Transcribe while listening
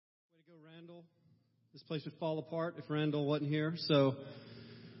Randall. This place would fall apart if Randall wasn't here. So,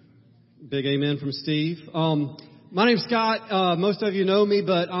 big amen from Steve. My name's Scott. Most of you know me,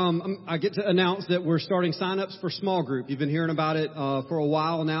 but I get to announce that we're starting sign-ups for small group. You've been hearing about it for a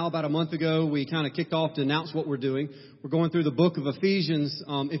while now. About a month ago, we kind of kicked off to announce what we're doing. We're going through the book of Ephesians.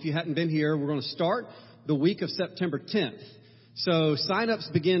 If you hadn't been here, we're going to start the week of September 10th. So sign-ups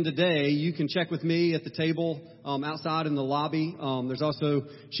begin today. You can check with me at the table outside in the lobby. There's also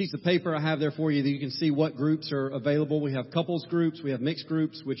sheets of paper I have there for you that you can see what groups are available. We have couples groups. We have mixed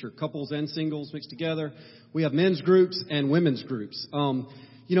groups, which are couples and singles mixed together. We have men's groups and women's groups.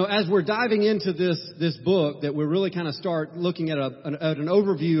 As we're diving into this book, that we're really kind of start looking at an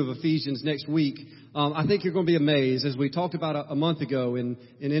overview of Ephesians next week. I think you're going to be amazed, as we talked about a month ago in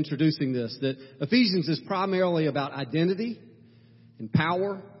introducing this, that Ephesians is primarily about identity and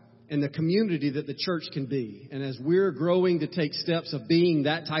power and the community that the church can be. And as we're growing to take steps of being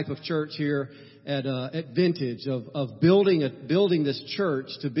that type of church here at Vintage, of building this church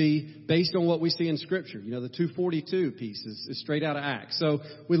to be based on what we see in Scripture. You know, the 242 piece is straight out of Acts. So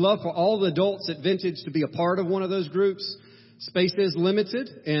we love for all the adults at Vintage to be a part of one of those groups. Space is limited,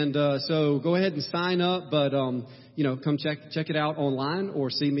 and so go ahead and sign up, but come check it out online or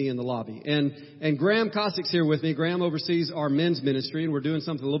see me in the lobby. And Graham Cossack's here with me. Graham oversees our men's ministry, and we're doing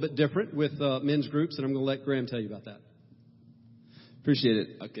something a little bit different with men's groups, and I'm going to let Graham tell you about that. Appreciate it.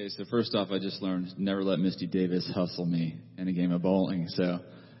 Okay, so first off, I just learned never let Misty Davis hustle me in a game of bowling, so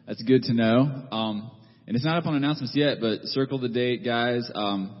that's good to know. And it's not up on announcements yet, but circle the date, guys.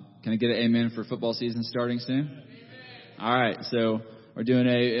 Can I get an amen for football season starting soon? All right, so we're doing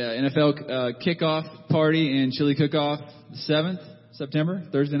a NFL kickoff party and chili cook-off the 7th September,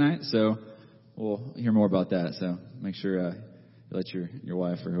 Thursday night. So we'll hear more about that. So make sure you let your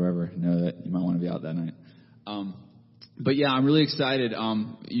wife or whoever know that you might want to be out that night. But yeah, I'm really excited.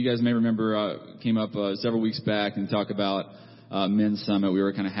 You guys may remember came up several weeks back and talked about men's summit we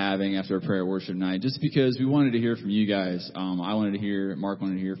were kind of having after a prayer worship night, just because we wanted to hear from you guys. Mark wanted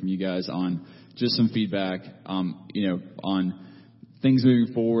to hear from you guys on just some feedback, on things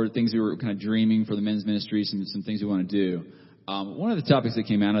moving forward, things we were kind of dreaming for the men's ministry, some things we want to do. One of the topics that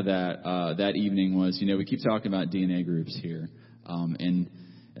came out of that evening was, we keep talking about DNA groups here, and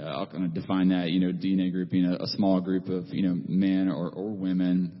I'll kind of define that, DNA group being a small group of, men or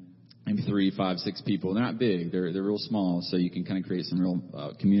women, maybe 3, 5, 6 people. They're not big. They're real small, so you can kind of create some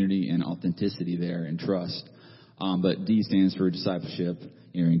real community and authenticity there and trust. But D stands for discipleship,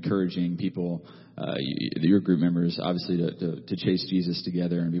 encouraging people, your group members, obviously, to chase Jesus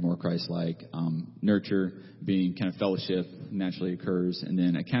together and be more Christ-like. Nurture being kind of fellowship naturally occurs. And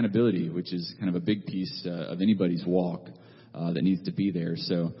then accountability, which is kind of a big piece of anybody's walk that needs to be there.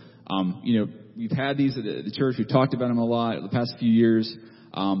 So, we've had these at the church. We've talked about them a lot the past few years.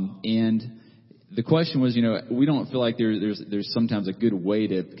 And the question was, we don't feel like there's sometimes a good way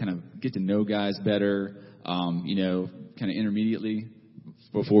to kind of get to know guys better, kind of intermediately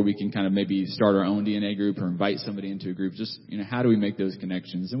before we can kind of maybe start our own DNA group or invite somebody into a group. Just, how do we make those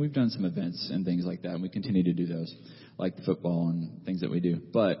connections? And we've done some events and things like that, and we continue to do those, like the football and things that we do.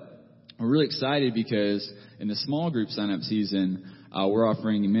 But we're really excited because in the small group sign-up season, we're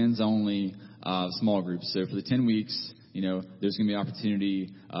offering men's-only small groups. So for the 10 weeks, there's going to be opportunity,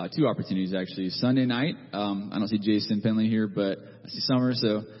 2 opportunities actually. Sunday night, I don't see Jason Penley here, but I see Summer.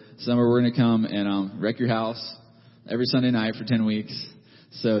 So Summer, we're going to come and wreck your house every Sunday night for 10 weeks.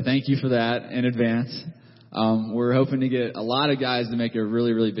 So thank you for that in advance. We're hoping to get a lot of guys to make a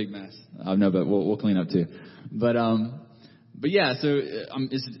really, really big mess. No, but we'll clean up too. But yeah, so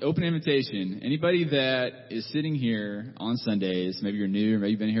it's an open invitation. Anybody that is sitting here on Sundays, maybe you're new, or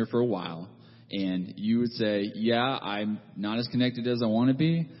maybe you've been here for a while, and you would say, yeah, I'm not as connected as I want to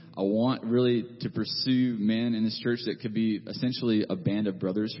be. I want really to pursue men in this church that could be essentially a band of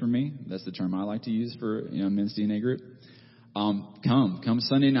brothers for me. That's the term I like to use for men's DNA group. Come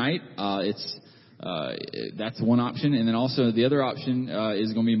Sunday night. That's one option, and then also the other option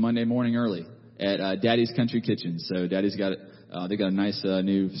is going to be Monday morning early at Daddy's Country Kitchen. So Daddy's got they got a nice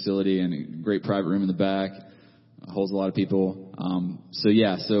new facility and a great private room in the back. Holds a lot of people. So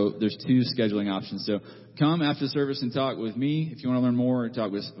there's 2 scheduling options. So come after the service and talk with me if you want to learn more, or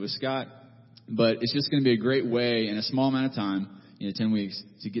talk with Scott. But it's just going to be a great way in a small amount of time, 10 weeks,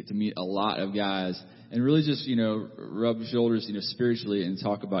 to get to meet a lot of guys and really just, rub shoulders, spiritually and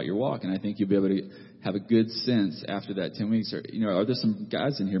talk about your walk. And I think you'll be able to have a good sense after that 10 weeks. Are there some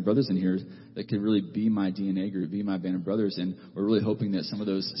guys in here, brothers in here, that could really be my DNA group, be my band of brothers? And we're really hoping that some of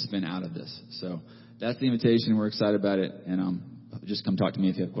those spin out of this. So that's the invitation. We're excited about it. And just come talk to me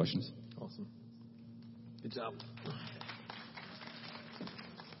if you have questions. Awesome. Good job.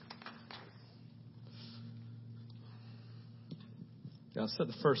 I said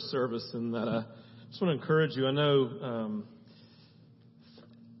the first service, and that I just want to encourage you. I know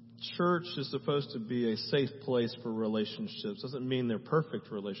church is supposed to be a safe place for relationships. Doesn't mean they're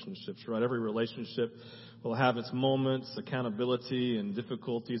perfect relationships, right? Every relationship will have its moments, accountability and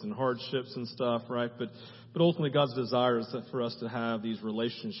difficulties and hardships and stuff, right? But ultimately God's desire is for us to have these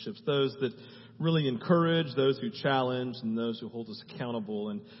relationships, those that really encourage, those who challenge, and those who hold us accountable.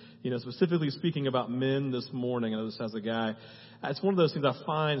 And, specifically speaking about men this morning, I know this as a guy, it's one of those things I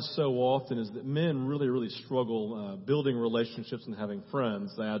find so often is that men really, really struggle building relationships and having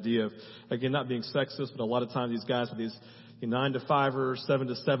friends. The idea of, again, not being sexist, but a lot of times these guys have these 9-to-5ers,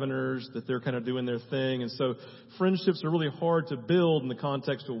 7-to-7ers, that they're kind of doing their thing. And so friendships are really hard to build in the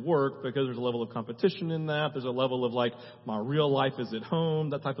context of work because there's a level of competition in that. There's a level of like, my real life is at home,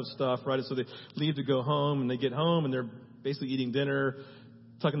 that type of stuff, right? And so they leave to go home, and they get home and they're basically eating dinner,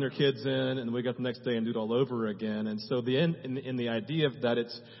 tucking their kids in, and wake up the next day and do it all over again. And so in the idea of that,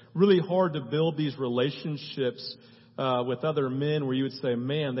 it's really hard to build these relationships with other men where you would say,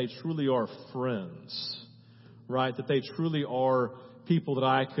 man, they truly are friends. Right, that they truly are people that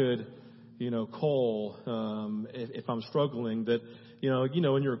I could, call if I'm struggling. That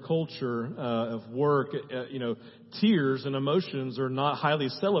in your culture of work, tears and emotions are not highly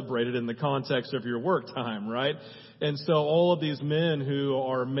celebrated in the context of your work time, right? And so all of these men who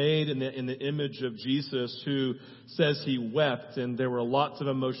are made in the image of Jesus, who says he wept, and there were lots of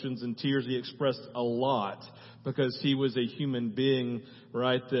emotions and tears, he expressed a lot, because he was a human being,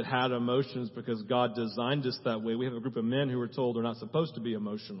 right, that had emotions because God designed us that way. We have a group of men who are told they're not supposed to be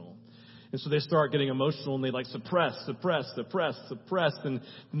emotional. And so they start getting emotional and they suppress, and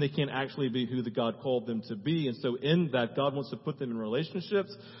then they can't actually be who the God called them to be. And so in that, God wants to put them in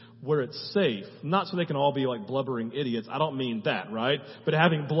relationships where it's safe. Not so they can all be like blubbering idiots. I don't mean that, right? But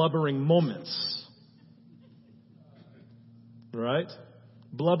having blubbering moments. Right?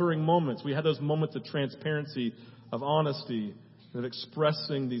 Blubbering moments. We had those moments of transparency, of honesty, of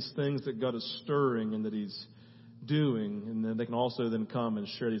expressing these things that God is stirring and that he's doing. And then they can also then come and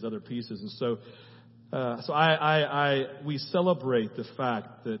share these other pieces. And so we celebrate the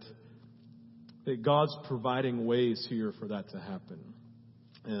fact that God's providing ways here for that to happen.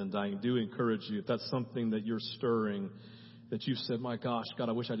 And I do encourage you, if that's something that you're stirring, that you've said, my gosh, God,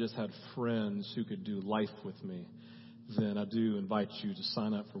 I wish I just had friends who could do life with me, then I do invite you to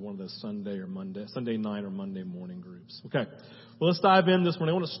sign up for one of those Sunday night or Monday morning groups. Okay. Well, let's dive in this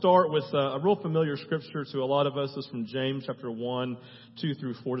morning. I want to start with a real familiar scripture to a lot of us. This is from James chapter 1, 2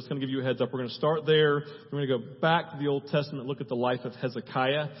 through 4. Just going to give you a heads up. We're going to start there. We're going to go back to the Old Testament, look at the life of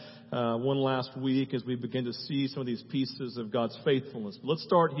Hezekiah one last week as we begin to see some of these pieces of God's faithfulness. But let's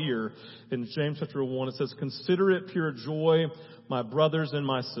start here in James chapter 1. It says, "Consider it pure joy, my brothers and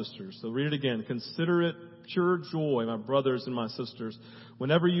my sisters." So read it again. "Consider it pure joy, my brothers and my sisters,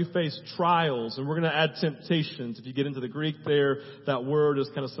 whenever you face trials." And we're going to add temptations. If you get into the Greek there, that word is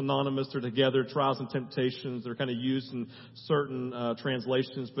kind of synonymous. They're together. Trials and temptations. They're kind of used in certain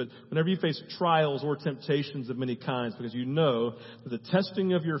translations. But whenever you face trials or temptations of many kinds, because you know that the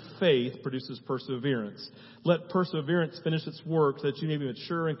testing of your faith produces perseverance. Let perseverance finish its work so that you may be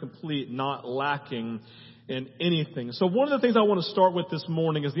mature and complete, not lacking in anything. So one of the things I want to start with this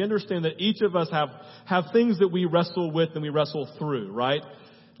morning is the understanding that each of us have things that we wrestle with and we wrestle through, right?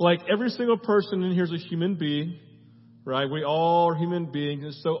 Like every single person in here is a human being, right? We all are human beings.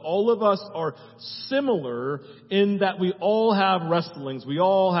 And so all of us are similar in that we all have wrestlings. We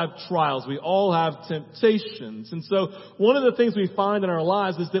all have trials. We all have temptations. And so one of the things we find in our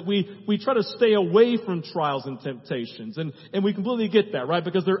lives is that we try to stay away from trials and temptations. And we completely get that, right?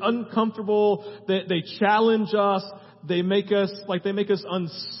 Because they're uncomfortable. They challenge us. They make us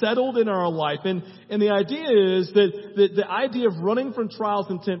unsettled in our life. And the idea is that the idea of running from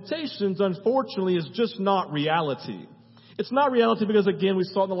trials and temptations, unfortunately, is just not reality. It's not reality because, again, we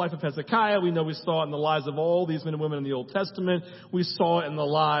saw it in the life of Hezekiah. We know we saw it in the lives of all these men and women in the Old Testament. We saw it in the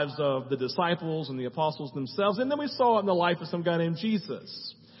lives of the disciples and the apostles themselves. And then we saw it in the life of some guy named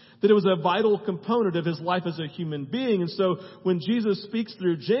Jesus. That it was a vital component of his life as a human being. And so when Jesus speaks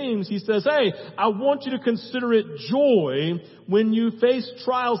through James, he says, hey, I want you to consider it joy when you face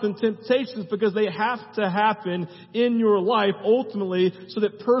trials and temptations, because they have to happen in your life ultimately so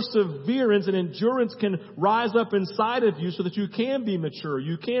that perseverance and endurance can rise up inside of you so that you can be mature,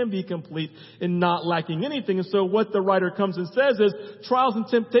 you can be complete and not lacking anything. And so what the writer comes and says is trials and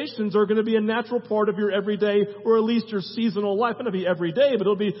temptations are going to be a natural part of your everyday, or at least your seasonal life. It's not going to be every day, but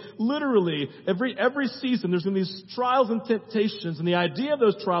it'll be literally every season. There's going to be these trials and temptations. And the idea of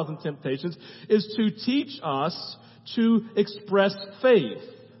those trials and temptations is to teach us to express faith.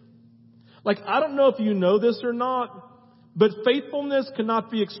 Like, I don't know if you know this or not, But faithfulness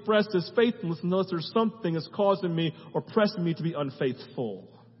cannot be expressed as faithfulness unless there's something that's causing me or pressing me to be unfaithful.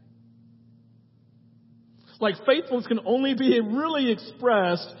 Like faithfulness can only be really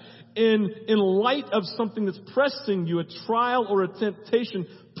expressed in light of something that's pressing you, a trial or a temptation,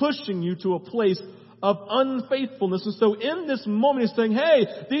 pushing you to a place of unfaithfulness. And so in this moment, he's saying, hey,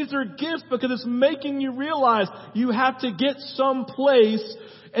 these are gifts because it's making you realize you have to get someplace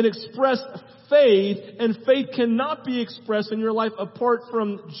and express faith, and faith cannot be expressed in your life apart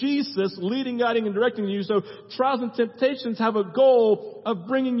from Jesus leading, guiding, and directing you. So trials and temptations have a goal of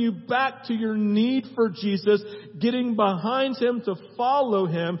bringing you back to your need for Jesus, getting behind Him to follow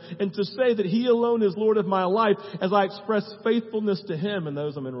Him, and to say that He alone is Lord of my life as I express faithfulness to Him and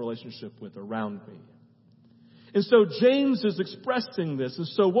those I'm in relationship with around me. And so James is expressing this. And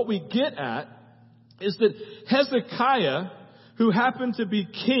so what we get at is that Hezekiah, who happened to be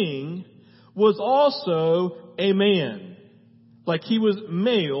king, was also a man. Like he was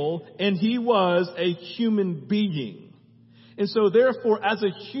male and he was a human being. And so therefore, as a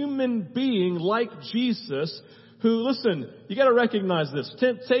human being like Jesus, who, listen, you got to recognize this.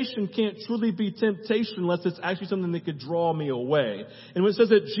 Temptation can't truly be temptation unless it's actually something that could draw me away. And when it says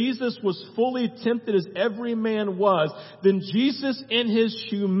that Jesus was fully tempted as every man was, then Jesus in His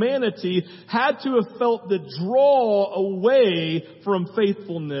humanity had to have felt the draw away from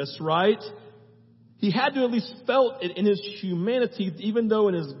faithfulness, right? He had to at least felt it in His humanity, even though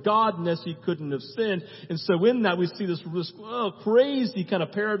in His godness He couldn't have sinned. And so in that we see this crazy kind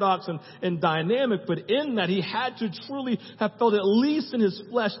of paradox and dynamic. But in that He had to truly have felt at least in His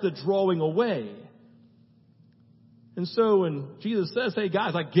flesh the drawing away. And so when Jesus says, hey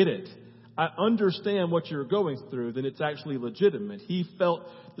guys, I get it. I understand what you're going through, then it's actually legitimate. He felt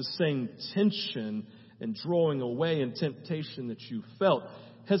the same tension and drawing away and temptation that you felt.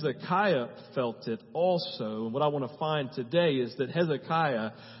 Hezekiah felt it also. And what I want to find today is that Hezekiah,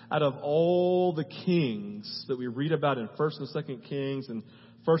 out of all the kings that we read about in 1st and 2nd Kings and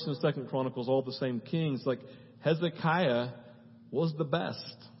 1st and 2nd Chronicles, all the same kings, like Hezekiah was the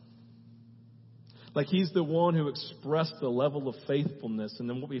best. Like he's the one who expressed the level of faithfulness. And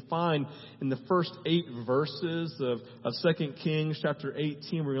then what we find in the first 8 verses of 2 Kings chapter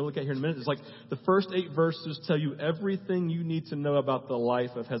 18, we're going to look at here in a minute, is like the first 8 verses tell you everything you need to know about the life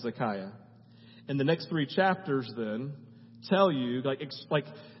of Hezekiah. And the next 3 chapters then tell you,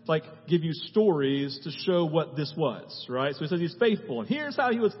 like give you stories to show what this was, right? So he says he's faithful. And here's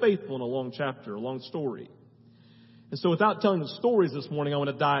how he was faithful in a long chapter, a long story. And so without telling the stories this morning, I want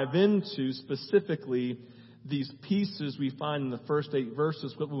to dive into specifically these pieces we find in the first 8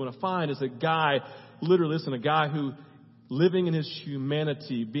 verses. What we want to find is a guy who living in his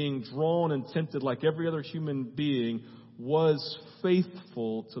humanity, being drawn and tempted like every other human being, was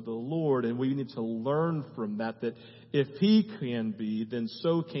faithful to the Lord. And we need to learn from that if he can be, then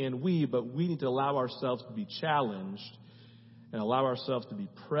so can we. But we need to allow ourselves to be challenged and allow ourselves to be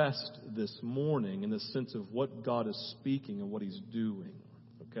pressed this morning in the sense of what God is speaking and what He's doing.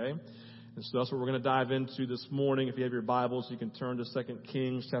 Okay? And so that's what we're going to dive into this morning. If you have your Bibles, you can turn to 2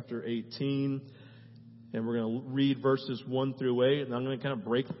 Kings chapter 18. And we're going to read verses 1 through 8. And I'm going to kind of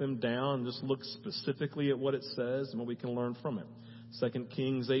break them down and just look specifically at what it says and what we can learn from it. 2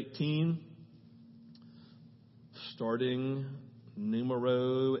 Kings 18, starting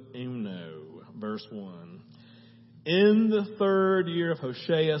numero uno, verse 1. In the 3rd year of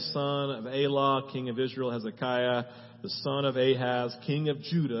Hoshea, son of Elah, king of Israel, Hezekiah, the son of Ahaz, king of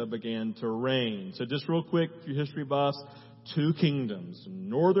Judah, began to reign. So just real quick, for your history buffs, 2 kingdoms.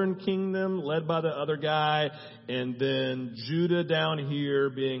 Northern kingdom led by the other guy, and then Judah down here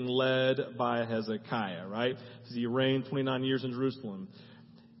being led by Hezekiah, right? So he reigned 29 years in Jerusalem.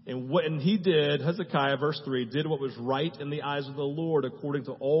 And he did, Hezekiah, verse 3, did what was right in the eyes of the Lord according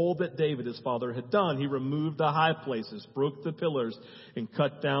to all that David his father had done. He removed the high places, broke the pillars, and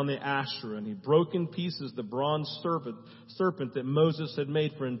cut down the Asherah. And he broke in pieces the bronze serpent that Moses had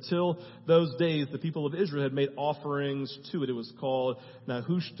made. For until those days, the people of Israel had made offerings to it. It was called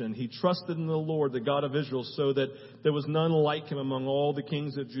Nehushtan. He trusted in the Lord, the God of Israel, so that there was none like him among all the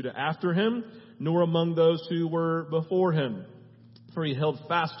kings of Judah after him, nor among those who were before him. For he held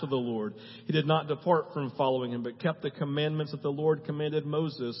fast to the Lord. He did not depart from following him, but kept the commandments that the Lord commanded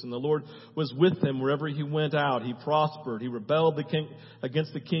Moses. And the Lord was with him wherever he went out. He prospered. He rebelled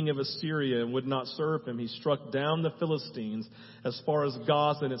against the king of Assyria and would not serve him. He struck down the Philistines as far as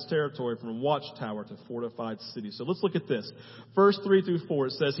Gaza and its territory, from watchtower to fortified city. So let's look at this. Verse 3 through 4,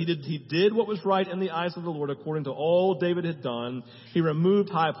 it says, He did what was right in the eyes of the Lord according to all David had done. He removed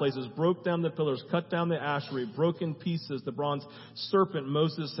high places, broke down the pillars, cut down the Asherah, broke in pieces the bronze serpent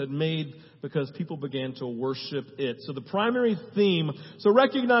Moses had made because people began to worship it. So the primary theme, so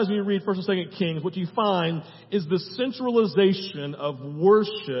recognize when you read 1st and 2nd Kings, what you find is the centralization of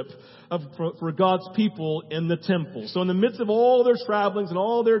worship for God's people in the temple. So in the midst of all their travelings and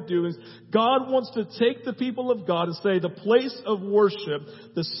all their doings, God wants to take the people of God and say the place of worship,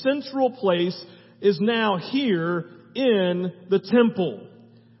 the central place, is now here in the temple.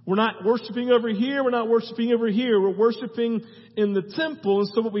 We're not worshiping over here. We're not worshiping over here. We're worshiping in the temple. And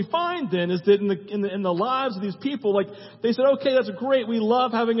so what we find then is that in the lives of these people, like they said, okay, that's great. We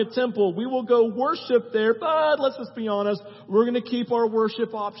love having a temple. We will go worship there, but let's just be honest. We're going to keep our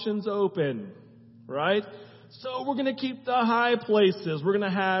worship options open, right? So we're going to keep the high places. We're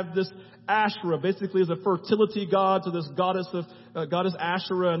going to have this Asherah, basically is a fertility god, so this goddess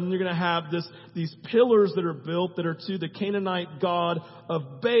Asherah, and then you're going to have these pillars that are built that are to the Canaanite god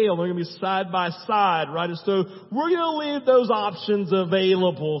of Baal. They're going to be side by side, right? And so we're going to leave those options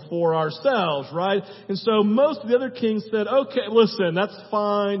available for ourselves, right? And so most of the other kings said, okay, listen, that's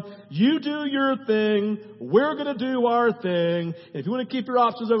fine. You do your thing. We're going to do our thing. If you want to keep your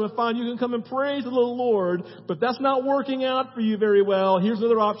options open, fine. You can come and praise the Lord, but that's not working out for you very well. Here's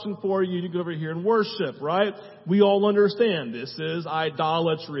another option for you. You can go over here and worship, right? We all understand this is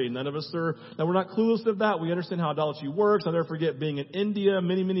idolatry. None of us we're not clueless of that. We understand how idolatry works. I'll never forget being in India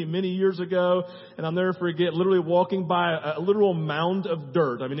many years ago, and I'll never forget literally walking by a literal mound of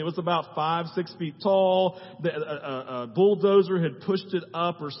dirt. I mean, it was about 5-6 feet tall. A bulldozer had pushed it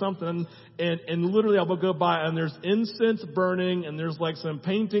up or something, and literally I would go by and there's incense burning and there's like some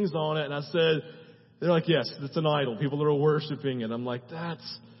paintings on it, and I said, they're like, yes, it's an idol. People are worshiping it. I'm like,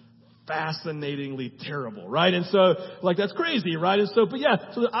 that's fascinatingly terrible, right? And so, like, that's crazy, right? And so, but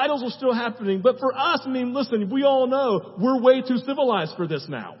yeah, so the idols are still happening. But for us, I mean, listen, we all know we're way too civilized for this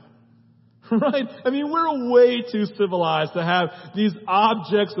now. Right? I mean, we're way too civilized to have these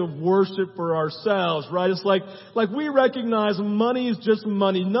objects of worship for ourselves, right? It's like we recognize money is just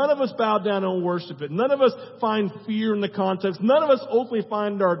money. None of us bow down and worship it. None of us find fear in the context. None of us ultimately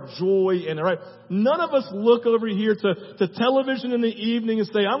find our joy in it, right? None of us look over here to television in the evening and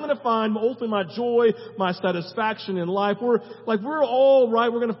say, I'm going to find ultimately my joy, my satisfaction in life. We're all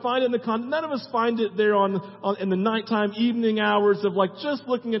right. We're going to find it in the context. None of us find it there in the nighttime, evening hours of like just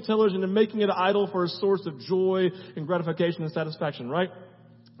looking at television and making it an idol for a source of joy and gratification and satisfaction, right?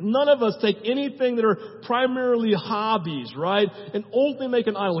 None of us take anything that are primarily hobbies, right, and ultimately make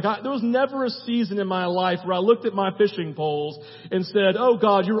an idol. Like there was never a season in my life where I looked at my fishing poles and said, oh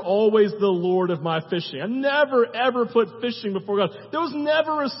God, you're always the Lord of my fishing. I never ever put fishing before God. There was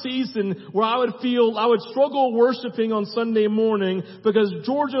never a season where I would struggle worshiping on Sunday morning because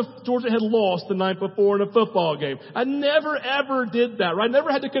Georgia had lost the night before in a football game. I never ever did that, right? I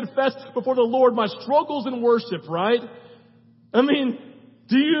never had to confess before the Lord my struggles in worship, right? I mean,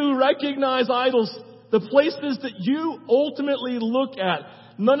 do you recognize idols? The places that you ultimately look at.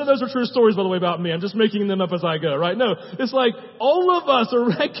 None of those are true stories, by the way, about me. I'm just making them up as I go, right? No, it's like all of us are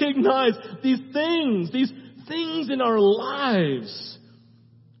recognize these things in our lives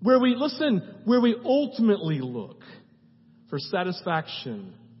where we ultimately look for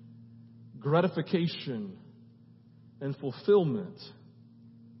satisfaction, gratification, and fulfillment.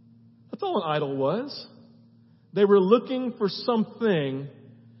 That's all an idol was. They were looking for something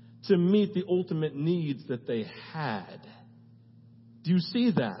to meet the ultimate needs that they had. Do you see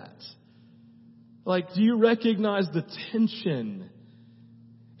that? Like, do you recognize the tension?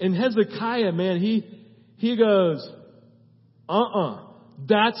 And Hezekiah, man, he goes,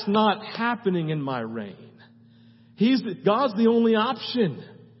 that's not happening in my reign. God's the only option.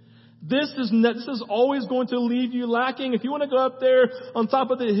 This is always going to leave you lacking. If you want to go up there on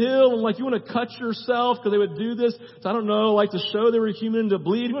top of the hill and like you want to cut yourself, because they would do this, to, I don't know, like to show they were human to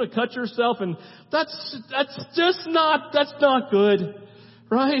bleed. You want to cut yourself, and that's not good,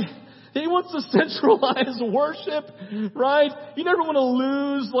 right? He wants to centralize worship, right? You never want to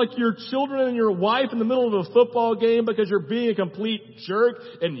lose like your children and your wife in the middle of a football game because you're being a complete jerk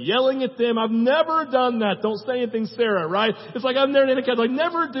and yelling at them. I've never done that. Don't say anything, Sarah, right? It's like I'm there and Anna like,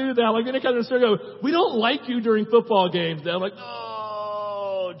 never do that. Like Anna and Sarah go, we don't like you during football games. They're like,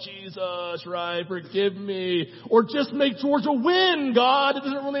 oh, Jesus, right? Forgive me. Or just make Georgia win, God. It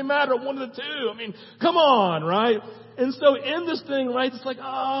doesn't really matter. One of the two. I mean, come on, right? And so in this thing, right, it's like,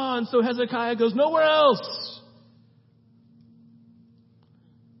 and so Hezekiah goes, nowhere else.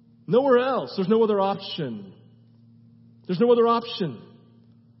 Nowhere else. There's no other option. There's no other option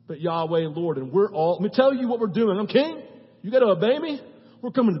but Yahweh, Lord. And let me tell you what we're doing. I'm king. You got to obey me.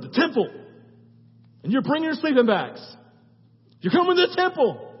 We're coming to the temple. And you're bringing your sleeping bags. You're coming to the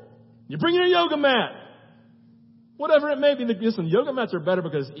temple. You're bringing your yoga mat. Whatever it may be. Listen, yoga mats are better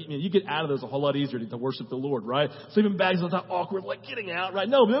because you get out of those a whole lot easier to worship the Lord, right? Sleeping bags is not awkward, like getting out, right?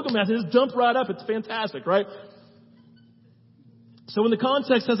 No, yoga mats, just dump right up. It's fantastic, right? So in the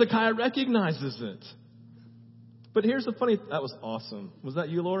context, Hezekiah recognizes it. But here's the funny, that was awesome. Was that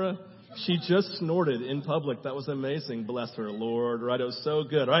you, Laura? She just snorted in public. That was amazing. Bless her, Lord, right? It was so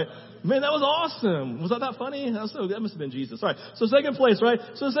good, right? Man, that was awesome. Was that funny? That must have been Jesus. All right. So second place, right?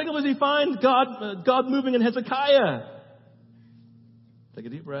 So the second place, we find God moving in Hezekiah. Take a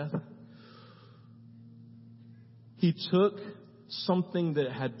deep breath. He took something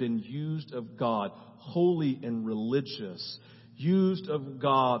that had been used of God, holy and religious, used of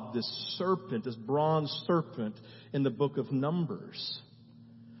God, this serpent, this bronze serpent in the book of Numbers.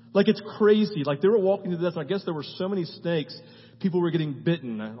 Like, it's crazy. Like, they were walking through this. I guess there were so many snakes. People were getting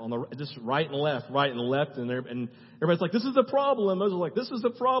bitten on just right and left. And everybody's like, this is the problem. Moses was like, this is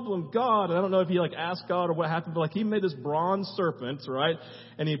the problem, God. And I don't know if he asked God or what happened, but he made this bronze serpent, right?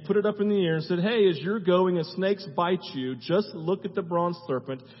 And he put it up in the air and said, hey, as you're going and snakes bite you, just look at the bronze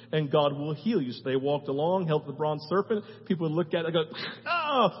serpent and God will heal you. So they walked along, held the bronze serpent. People would look at it and go,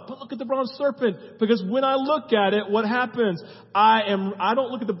 oh, but look at the bronze serpent. Because when I look at it, what happens? I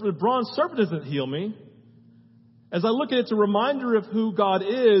don't look at the bronze serpent doesn't heal me. As I look at it, it's a reminder of who God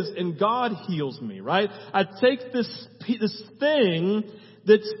is, and God heals me, right? I take this thing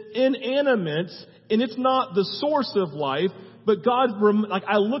that's inanimate, and it's not the source of life, but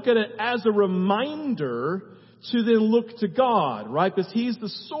I look at it as a reminder to then look to God, right? Because He's the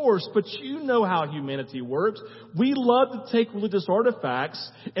source, but you know how humanity works. We love to take religious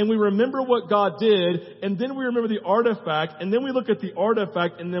artifacts, and we remember what God did, and then we remember the artifact, and then we look at the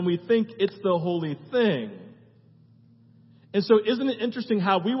artifact, and then we think it's the holy thing. And so isn't it interesting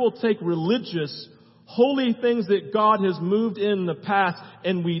how we will take religious, holy things that God has moved in the past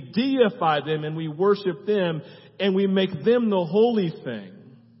and we deify them and we worship them and we make them the holy thing?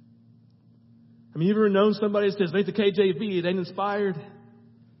 I mean, you ever known somebody that says, they the KJV, it ain't inspired?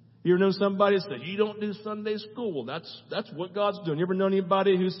 You ever know somebody that says, you don't do Sunday school? That's what God's doing. You ever know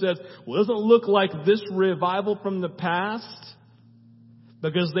anybody who says, well, it doesn't look like this revival from the past?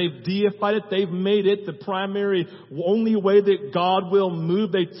 Because they've deified it, they've made it the primary, only way that God will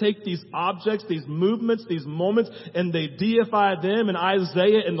move. They take these objects, these movements, these moments, and they deify them. And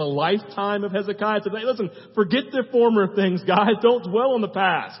Isaiah, in the lifetime of Hezekiah, said, hey, listen, forget the former things, guys. Don't dwell on the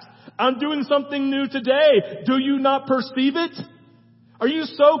past. I'm doing something new today. Do you not perceive it? Are you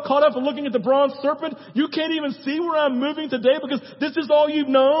so caught up in looking at the bronze serpent, you can't even see where I'm moving today because this is all you've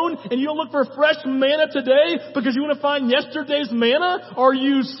known and you don't look for fresh manna today because you want to find yesterday's manna? Are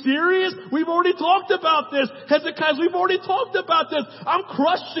you serious? We've already talked about this. Hezekiah, we've already talked about this. I'm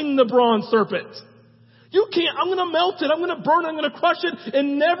crushing the bronze serpent. You can't, I'm going to melt it, I'm going to burn it, I'm going to crush it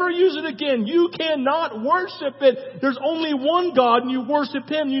and never use it again. You cannot worship it. There's only one God and you worship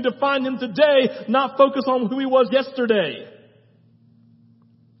Him. You define Him today, not focus on who He was yesterday.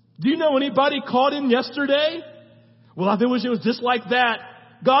 Do you know anybody caught in yesterday? Well, I wish it was just like that.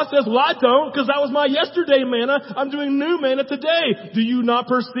 God says, well, I don't, because that was my yesterday manna. I'm doing new manna today. Do you not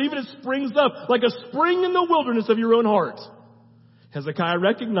perceive it? It springs up like a spring in the wilderness of your own heart. Hezekiah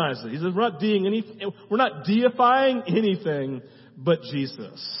recognized it. He says, we're not deifying anything but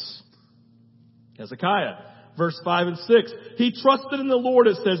Jesus. Hezekiah. Verse 5 and 6. He trusted in the Lord,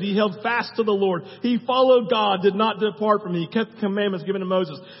 it says. He held fast to the Lord. He followed God, did not depart from Him. He kept the commandments given to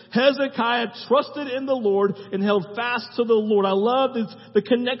Moses. Hezekiah trusted in the Lord and held fast to the Lord. I love the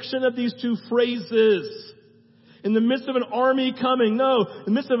connection of these two phrases. In the midst of an army coming, in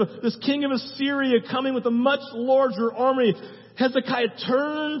the midst of this king of Assyria coming with a much larger army, Hezekiah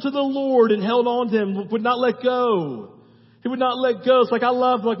turned to the Lord and held on to Him, would not let go. He would not let go. It's like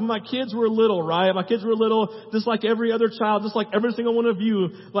when my kids were little, right? My kids were little, just like every other child, just like every single one of you.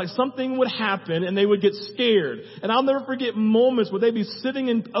 Like something would happen and they would get scared. And I'll never forget moments where they'd be sitting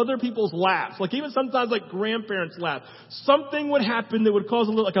in other people's laps. Like even sometimes like grandparents' laps. Something would happen that would cause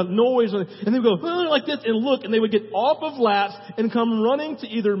a little, like a noise. And they would go like this and look. And they would get off of laps and come running to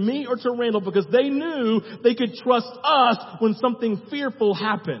either me or to Randall because they knew they could trust us when something fearful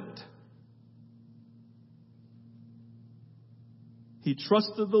happened. He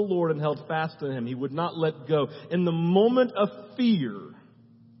trusted the Lord and held fast to Him. He would not let go. In the moment of fear,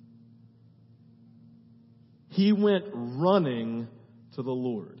 he went running to the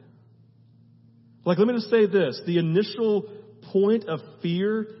Lord. Like, let me just say this. The initial point of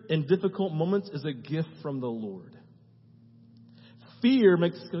fear in difficult moments is a gift from the Lord. Fear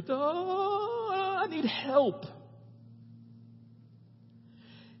makes us go, oh, I need help.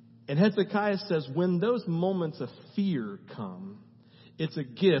 And Hezekiah says, when those moments of fear come, It's a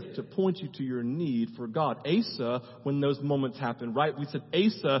gift to point you to your need for God. Asa, when those moments happened, right? We said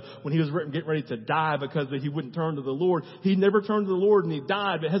Asa, when he was getting ready to die because he wouldn't turn to the Lord, he never turned to the Lord and he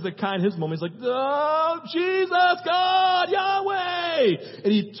died. But Hezekiah in his moment, he's like, oh, Jesus, God, Yahweh.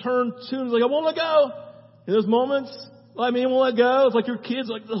 And he turned to him, he's like, I won't let go. In those moments, I mean, won't let go. It's like your kids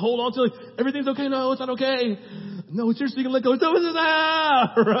like hold on to like, everything's okay. No, it's not okay. No, seriously, you can let go.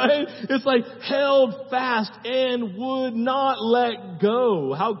 Right? It's like held fast and would not let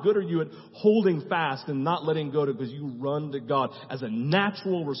go. How good are you at holding fast and not letting go because you run to God as a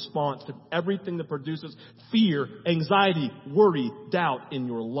natural response to everything that produces fear, anxiety, worry, doubt in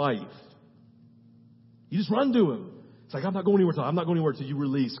your life. You just run to Him. It's like, I'm not going anywhere till you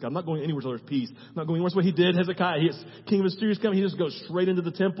release. I'm not going anywhere till there's peace. I'm not going anywhere. That's what he did. Hezekiah, he is king of Assyria coming. He just goes straight into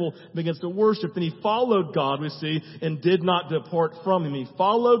the temple, begins to worship. Then he followed God, we see, and did not depart from Him. He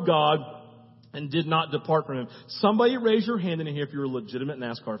followed God and did not depart from Him. Somebody raise your hand in here if you're a legitimate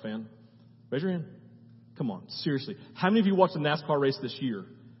NASCAR fan. Raise your hand. Come on, seriously. How many of you watched a NASCAR race this year?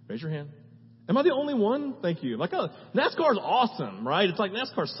 Raise your hand. Am I the only one? Thank you. Like, NASCAR is awesome, right? It's like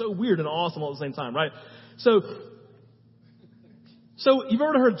NASCAR is so weird and awesome all at the same time, right? So you've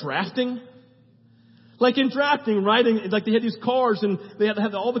ever heard of drafting? Like in drafting, right? And like they had these cars and they had to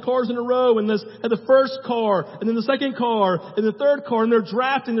have all the cars in a row and this had the first car and then the second car and the third car and they're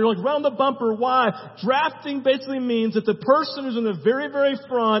drafting. They're like round the bumper. Why? Drafting basically means that the person who's in the very, very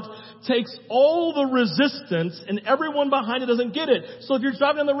front takes all the resistance and everyone behind it doesn't get it. So if you're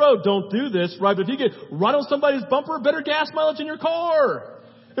driving on the road, don't do this, right? But if you get right on somebody's bumper, better gas mileage in your car.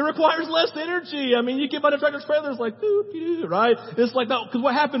 It requires less energy. I mean, you get by the tractor trailer, it's like, right? It's like that. Because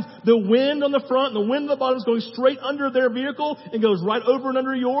what happens? The wind on the front and the wind on the bottom is going straight under their vehicle and goes right over and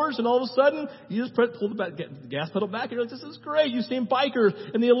under yours. And all of a sudden, you just pull the gas pedal back and you're like, this is great. You've seen bikers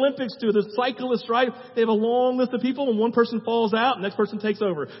in the Olympics do. The cyclists, right? They have a long list of people and one person falls out, the next person takes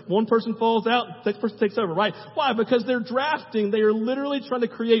over. One person falls out, the next person takes over, right? Why? Because they're drafting. They are literally trying to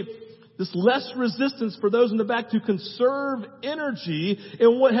create this less resistance for those in the back to conserve energy.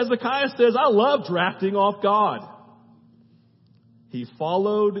 And what Hezekiah says, I love drafting off God. He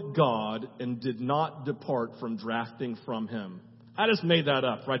followed God and did not depart from drafting from Him. I just made that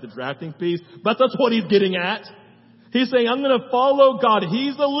up, right? The drafting piece. But that's what he's getting at. He's saying, I'm going to follow God.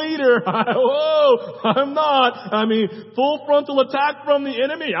 He's the leader. Whoa, I'm not. I mean, full frontal attack from the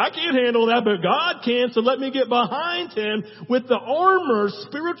enemy. I can't handle that, but God can. So let me get behind Him with the armor,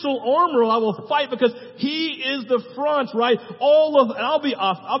 spiritual armor. I will fight because He is the front, right? I'll be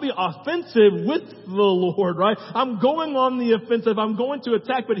offensive with the Lord, right? I'm going on the offensive. I'm going to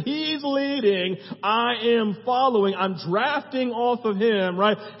attack, but He's leading. I am following. I'm drafting off of Him,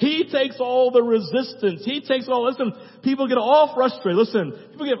 right? He takes all the resistance. He takes all, listen, people get all frustrated. Listen,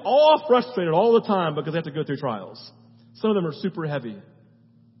 people get all frustrated all the time because they have to go through trials. Some of them are super heavy,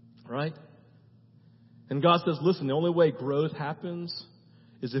 right? And God says, listen, the only way growth happens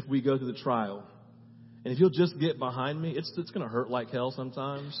is if we go through the trial. And if you'll just get behind me, it's going to hurt like hell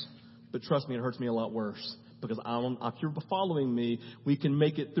sometimes. But trust me, it hurts me a lot worse. Because if you're following me, we can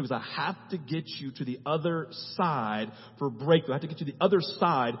make it through. Because I have to get you to the other side for breakthrough. I have to get you to the other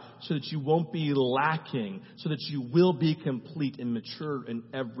side so that you won't be lacking, so that you will be complete and mature in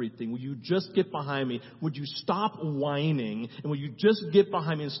everything. Will you just get behind me? Would you stop whining? And will you just get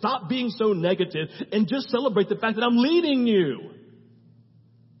behind me and stop being so negative and just celebrate the fact that I'm leading you?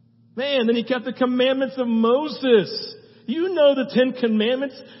 Man, then He kept the commandments of Moses. You know the 10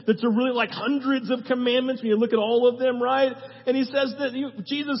 Commandments, that are really like hundreds of commandments when you look at all of them, right? And He says that,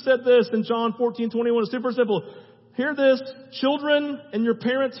 Jesus said this in John 14:21. It's super simple. Hear this, children and your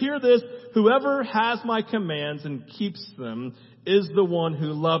parents, hear this. Whoever has my commands and keeps them is the one who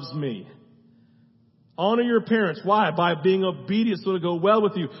loves me. Honor your parents. Why? By being obedient so it'll go well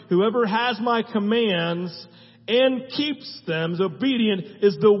with you. Whoever has my commands and keeps them, is obedient,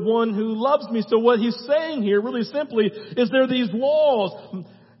 is the one who loves me. So what He's saying here, really simply, is there are these laws.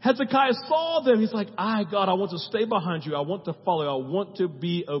 Hezekiah saw them. He's like, God, I want to stay behind you. I want to follow. I want to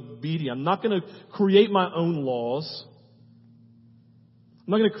be obedient. I'm not going to create my own laws.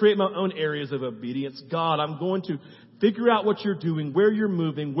 I'm not going to create my own areas of obedience. God, I'm going to figure out what you're doing, where you're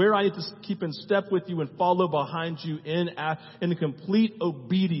moving, where I need to keep in step with you and follow behind you in complete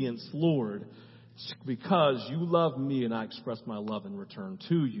obedience, Lord. because you love me and I express my love in return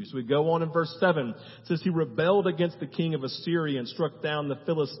to you. So we go on in verse 7. It says, he rebelled against the king of Assyria and struck down the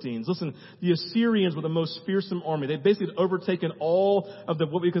Philistines. Listen, the Assyrians were the most fearsome army. They basically had overtaken all of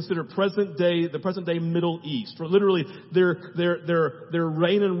what we consider the present day Middle East. Or literally, their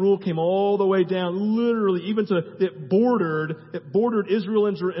reign and rule came all the way down, literally, even to, it bordered Israel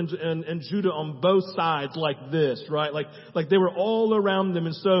and Judah on both sides like this, right? Like they were all around them.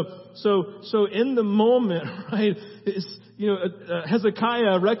 And so in the moment, right,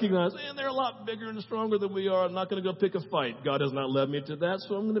 Hezekiah recognized, man, they're a lot bigger and stronger than we are. I'm not going to go pick a fight. God has not led me to that,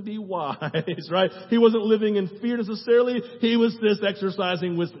 so I'm going to be wise, right? He wasn't living in fear necessarily. He was just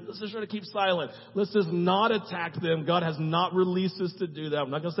exercising wisdom. Let's just try to keep silent. Let's just not attack them. God has not released us to do that. I'm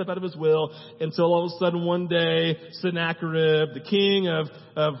not going to step out of his will until all of a sudden one day, Sennacherib, the king of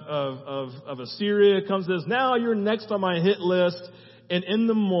Assyria, comes and says, now you're next on my hit list. And in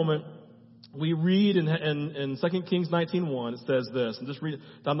the moment, we read in 2 Kings 19:1, it says this, and just read it.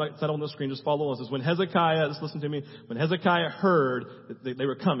 I'm not, it's not on the screen, just follow along. It says, when Hezekiah, just listen to me, when Hezekiah heard that they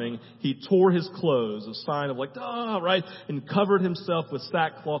were coming, he tore his clothes, a sign of like, right, and covered himself with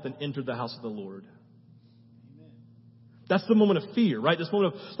sackcloth and entered the house of the Lord. That's the moment of fear, right? This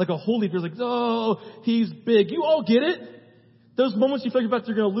moment of like a holy fear, like, he's big. You all get it. Those moments you feel like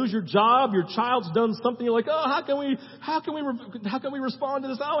you're going to lose your job, your child's done something, you're like, how can we respond to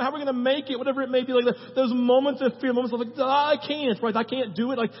this? How are we going to make it? Whatever it may be, like that. Those moments of fear, moments of like, I can't, right? I can't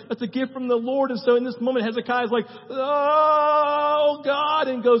do it. Like that's a gift from the Lord. And so in this moment, Hezekiah's like, oh God,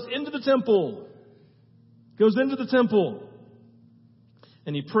 and goes into the temple.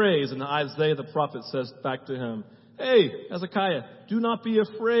 And he prays, and Isaiah the prophet says back to him, hey, Hezekiah, do not be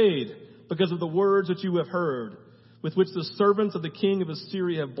afraid because of the words that you have heard, with which the servants of the king of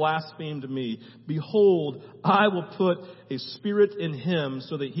Assyria have blasphemed me. Behold, I will put a spirit in him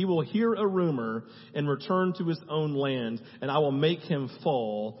so that he will hear a rumor and return to his own land, and I will make him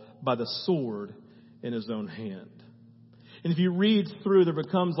fall by the sword in his own hand. And if you read through, there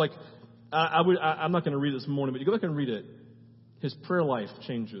becomes like, I'm not going to read it this morning, but you go back and read it. His prayer life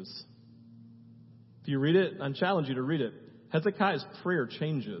changes. If you read it, I challenge you to read it. Hezekiah's prayer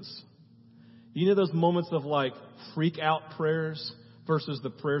changes. You know those moments of like freak out prayers versus the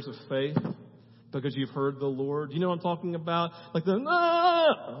prayers of faith because you've heard the Lord? You know what I'm talking about? Like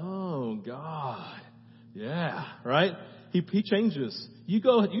oh God. Yeah, right? He changes. You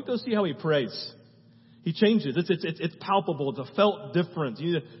go see how he prays. He changes. It's palpable. It's a felt difference.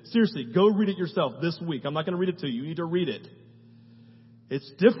 You need to, seriously, go read it yourself this week. I'm not going to read it to you. You need to read it.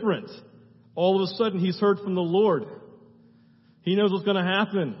 It's different. All of a sudden he's heard from the Lord. He knows what's going to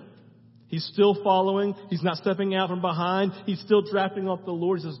happen. He's still following. He's not stepping out from behind. He's still drafting off the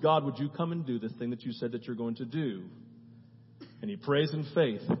Lord. He says, God, would you come and do this thing that you said that you're going to do? And he prays in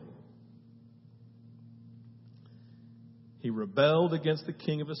faith. He rebelled against the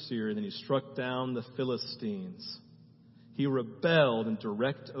king of Assyria, and then he struck down the Philistines. He rebelled in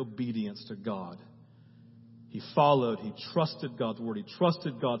direct obedience to God. He followed. He trusted God's word. He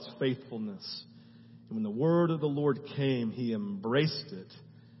trusted God's faithfulness. And when the word of the Lord came, he embraced it.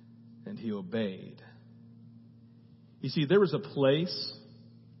 And he obeyed. You see, there is a place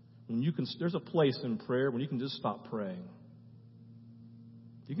there's a place in prayer when you can just stop praying.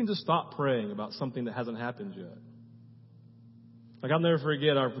 You can just stop praying about something that hasn't happened yet. Like I'll never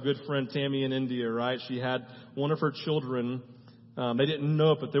forget our good friend Tammy in India, right? She had one of her children. They didn't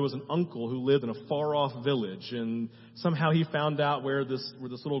know it, but there was an uncle who lived in a far off village, and somehow he found out where this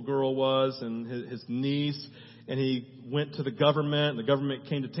little girl was and his niece. And he went to the government. The government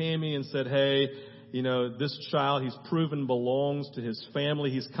came to Tammy and said, hey, this child, he's proven belongs to his family.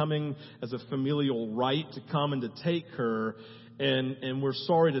 He's coming as a familial right to come and to take her. And we're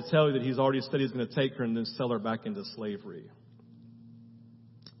sorry to tell you that he's already said he's going to take her and then sell her back into slavery.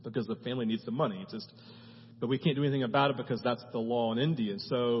 Because the family needs the money. But we can't do anything about it because that's the law in India. And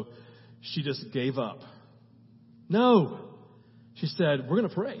so she just gave up. No. She said, we're going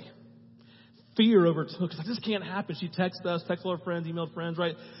to pray. Fear overtook. She's like, this can't happen. She texted us, texted all her friends, emailed friends,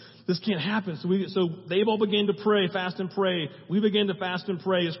 right? This can't happen. So they all began to pray, fast and pray. We began to fast and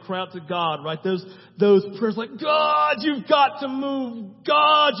pray as cry out to God, right? Those prayers like, God, you've got to move.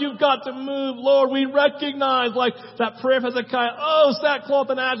 God, you've got to move. Lord, we recognize like that prayer of Hezekiah. Oh, sackcloth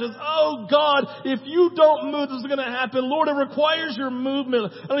and ashes. Oh, God, if you don't move, this is going to happen. Lord, it requires your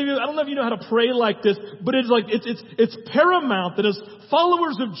movement. I don't know if you know how to pray like this, but it's paramount that as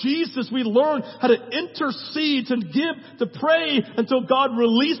followers of Jesus, we learn how to intercede, to pray until God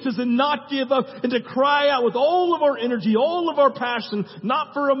releases and not give up, and to cry out with all of our energy, all of our passion,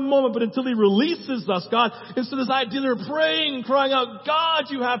 not for a moment, but until He releases us, God. And so this idea they're praying and crying out, God,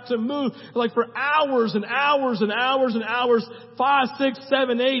 you have to move, like for hours and hours and hours and hours, 5, 6,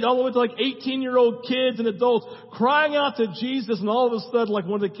 7, 8, all the way to like 18-year-old kids and adults crying out to Jesus, and all of a sudden, like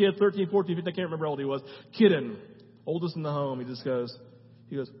one of the kids, 13, 14, 15, I can't remember how old he was, kidding, oldest in the home, he goes,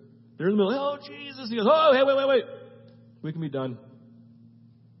 they're in the middle, oh, Jesus, he goes, oh, hey, wait, we can be done.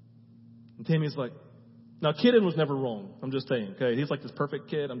 And Tammy's like, now, Kidden was never wrong. I'm just saying, okay? He's like this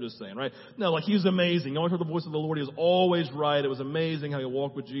perfect kid. I'm just saying, right? No, like he was amazing. You always heard the voice of the Lord. He was always right. It was amazing how he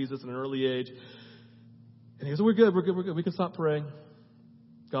walked with Jesus at an early age. And he goes, we're good. We can stop praying.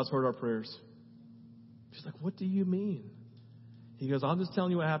 God's heard our prayers. She's like, what do you mean? He goes, I'm just telling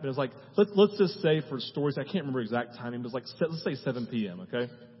you what happened. It's like, let's just say for stories, I can't remember exact timing, but it's like, let's say 7 p.m.,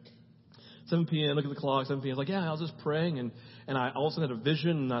 okay? 7 p.m., look at the clock, 7 p.m. I was like, yeah, I was just praying, and I all of a sudden had a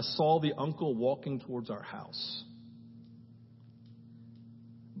vision, and I saw the uncle walking towards our house.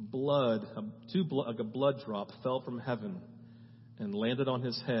 Blood, like a blood drop fell from heaven and landed on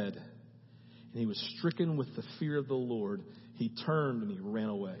his head, and he was stricken with the fear of the Lord. He turned and he ran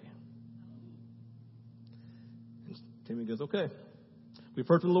away. And Timmy goes, okay, we've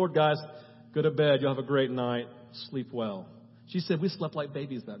heard from the Lord, guys. Go to bed. You'll have a great night. Sleep well. She said, we slept like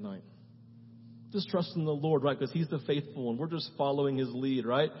babies that night. Just trust in the Lord, right? Because He's the faithful one. We're just following His lead,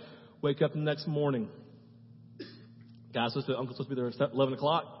 right? Wake up the next morning. Uncle's supposed to be there at 11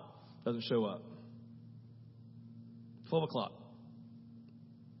 o'clock. Doesn't show up. 12 o'clock.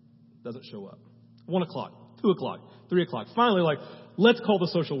 Doesn't show up. 1 o'clock. 2 o'clock. 3 o'clock. Finally, like, let's call the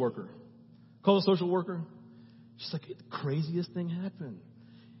social worker. Call the social worker. She's like, the craziest thing happened.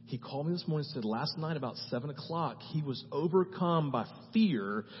 He called me this morning and said last night about 7 o'clock, he was overcome by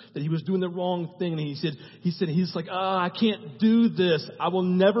fear that he was doing the wrong thing. And he's like, I can't do this. I will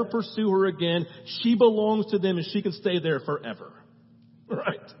never pursue her again. She belongs to them and she can stay there forever.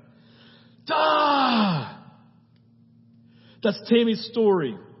 Right? That's Tammy's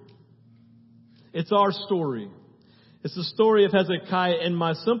story. It's our story. It's the story of Hezekiah. And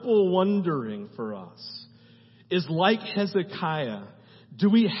my simple wondering for us is, like Hezekiah, do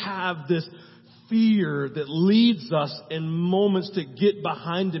we have this fear that leads us in moments to get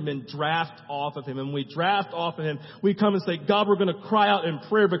behind Him and draft off of Him? And we draft off of Him. We come and say, God, we're going to cry out in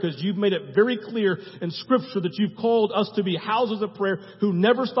prayer because You've made it very clear in Scripture that You've called us to be houses of prayer who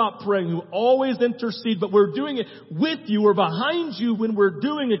never stop praying, who always intercede, but we're doing it with You. We're behind You when we're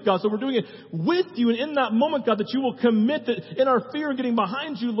doing it, God. So we're doing it with You. And in that moment, God, that You will commit that in our fear and getting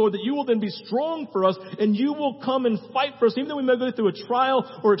behind You, Lord, that You will then be strong for us and You will come and fight for us. Even though we may go through a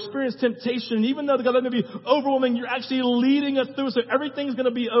trial or experience temptation, and even though, God, that may be overwhelming, You're actually leading us through, so everything's going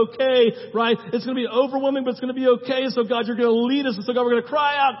to be okay, right? It's going to be overwhelming, but it's going to be okay. So God, You're going to lead us. And so God, we're going to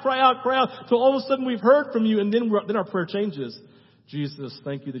cry out, till all of a sudden we've heard from You, and then our prayer changes. Jesus,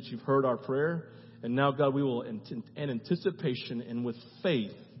 thank You that You've heard our prayer. And now, God, we will, in anticipation and with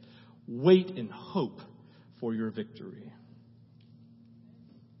faith, wait in hope for Your victory.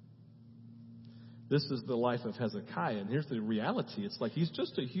 This is the life of Hezekiah. And here's the reality. It's like he's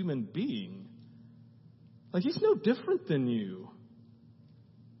just a human being. Like, he's no different than you.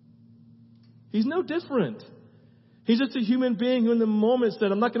 He's no different. He's just a human being who in the moment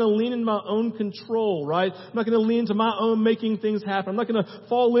said, I'm not going to lean into my own control, right? I'm not going to lean into my own making things happen. I'm not going to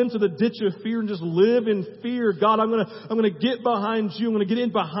fall into the ditch of fear and just live in fear. God, I'm going to get behind You. I'm going to get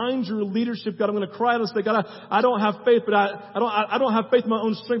in behind Your leadership. God, I'm going to cry out and say, God, I don't have faith, but I don't have faith in my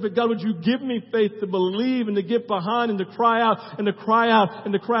own strength. But God, would You give me faith to believe and to get behind and to cry out and to cry out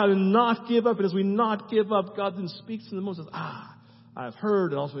and to cry out and not give up. And as we not give up, God then speaks to the most, says, I've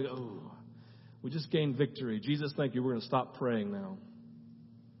heard. And also we go, we just gained victory. Jesus, thank You. We're going to stop praying now.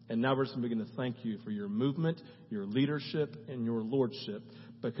 And now we're just going to begin to thank You for Your movement, Your leadership, and Your lordship,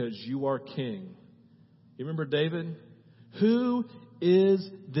 because You are King. You remember David? Who is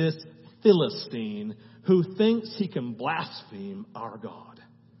this Philistine who thinks he can blaspheme our God?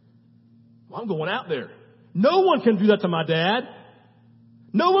 Well, I'm going out there. No one can do that to my dad.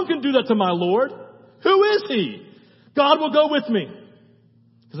 No one can do that to my Lord. Who is He? God will go with me.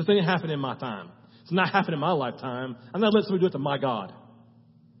 Because the thing that happened in my time. It's not happening in my lifetime. I'm not letting somebody do it to my God.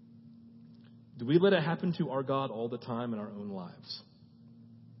 Do we let it happen to our God all the time in our own lives?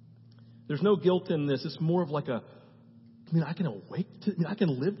 There's no guilt in this. It's more of like I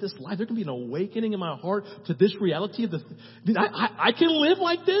can live this life. There can be an awakening in my heart to this reality of I can live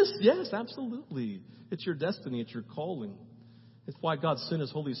like this. Yes, absolutely. It's your destiny. It's your calling. It's why God sent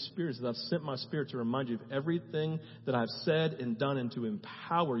His Holy Spirit. He says, I've sent my Spirit to remind you of everything that I've said and done and to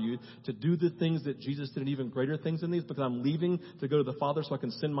empower you to do the things that Jesus did and even greater things than these, because I'm leaving to go to the Father so I can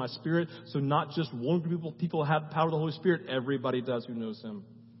send my Spirit. So not just one group of people have the power of the Holy Spirit. Everybody does who knows Him.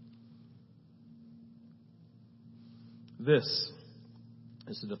 This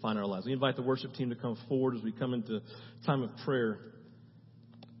is to define our lives. We invite the worship team to come forward as we come into time of prayer.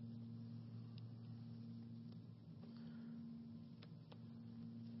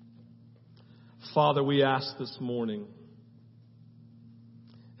 Father, we ask this morning.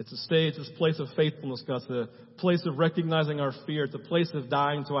 It's a stage, it's a place of faithfulness, God. It's a place of recognizing our fear. It's a place of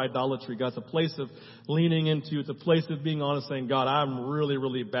dying to idolatry, God. It's a place of leaning into. It's a place of being honest, saying, God, I'm really,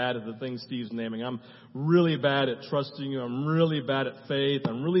 really bad at the things Steve's naming. I'm really bad at trusting you. I'm really bad at faith.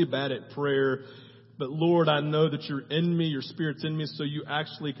 I'm really bad at prayer. But Lord, I know that you're in me, your Spirit's in me, so you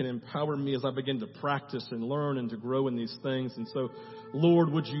actually can empower me as I begin to practice and learn and to grow in these things. And so, Lord,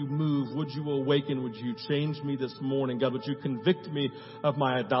 would you move? Would you awaken? Would you change me this morning? God, would you convict me of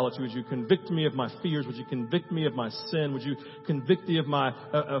my idolatry? Would you convict me of my fears? Would you convict me of my sin? Would you convict me of my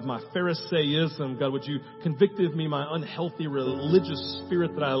Pharisaism? God, would you convict me of my unhealthy religious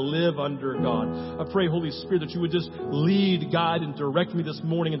spirit that I live under, God? I pray, Holy Spirit, that you would just lead, guide, and direct me this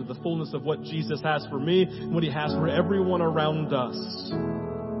morning into the fullness of what Jesus has for me and what He has for everyone around us.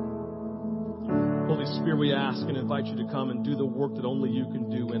 Holy Spirit, we ask and invite you to come and do the work that only you can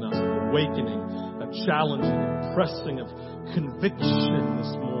do in us, of awakening, of challenging, of pressing, of conviction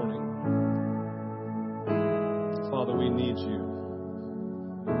this morning. Father, we need you.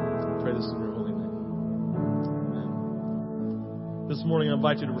 I pray this in your holy name. Amen. This morning I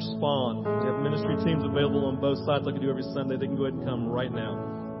invite you to respond. We have ministry teams available on both sides like we do every Sunday. They can go ahead and come right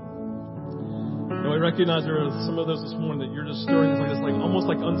now. And we recognize there are some of those this morning that you're just stirring this like almost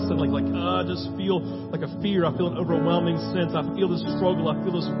like unsettled, I just feel like a fear. I feel an overwhelming sense. I feel this struggle. I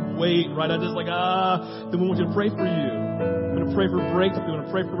feel this weight, right? I just then we want you to pray for you. We want to pray for breakthrough. We want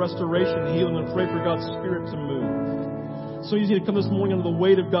to pray for restoration, healing. We want to pray for God's Spirit to move. So you need to come this morning under the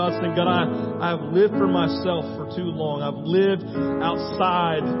weight of God saying, God, I have lived for myself for too long. I've lived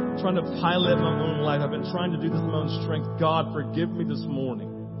outside trying to pilot my own life. I've been trying to do this in my own strength. God, forgive me this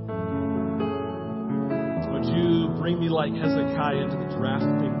morning. Would you bring me like Hezekiah into the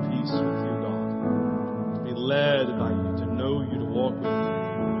drafting peace with you, God? To be led by you, to know you, to walk with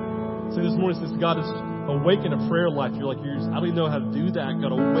you. So this morning, since God has awakened a prayer life, I don't even know how to do that. God,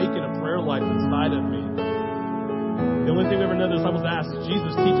 awaken a prayer life inside of me. The only thing we ever know the disciples asked is,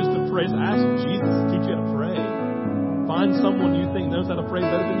 Jesus, teach us to pray. So ask Jesus to teach you how to pray. Find someone you think knows how to pray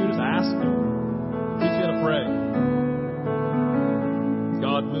better than you. Just ask them. Teach you how to pray.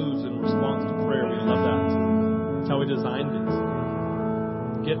 God moves in response to prayer. We love that. That's how He designed it.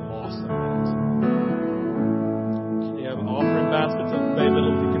 Get awesome at it. You have offering baskets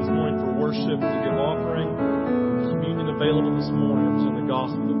available this morning for worship, to give offering, communion available this morning, representing the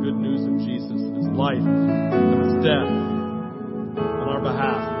gospel, the good news of Jesus, of His life, of His death on our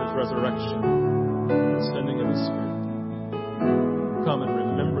behalf, and His resurrection, the sending of His Spirit. Come and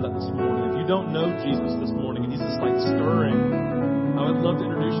remember that this morning. If you don't know Jesus this morning and He's just stirring, I would love to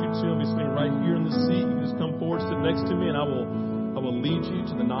introduce you to Him. He's sitting right here in the seat. You can just come forward, sit next to me, and I will lead you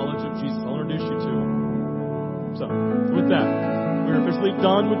to the knowledge of Jesus. I'll introduce you to Him. So, with that, we're officially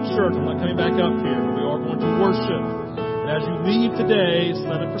done with church. I'm not coming back up here, but we are going to worship. And as you leave today,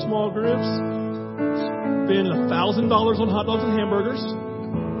 sign up for small groups. Spend $1,000 on hot dogs and hamburgers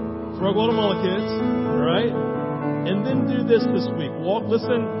for our Guatemala kids. All right? And then do this week.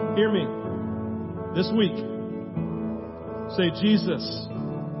 Listen, hear me. This week, say, Jesus,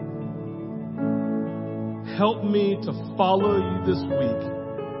 help me to follow you this week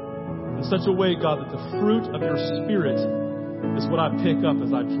in such a way, God, that the fruit of your Spirit is what I pick up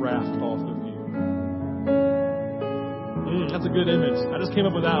as I draft off of you. That's a good image. I just came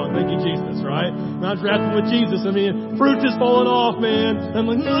up with that one. Thank you, Jesus, right? When I'm drafting with Jesus, fruit is falling off, man.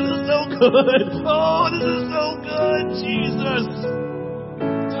 I'm like, no, this is so good. Oh, this is so good, Jesus.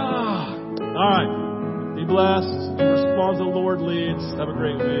 All right. Be blessed. Be responsive. The Lord leads. Have a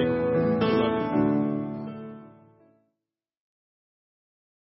great week.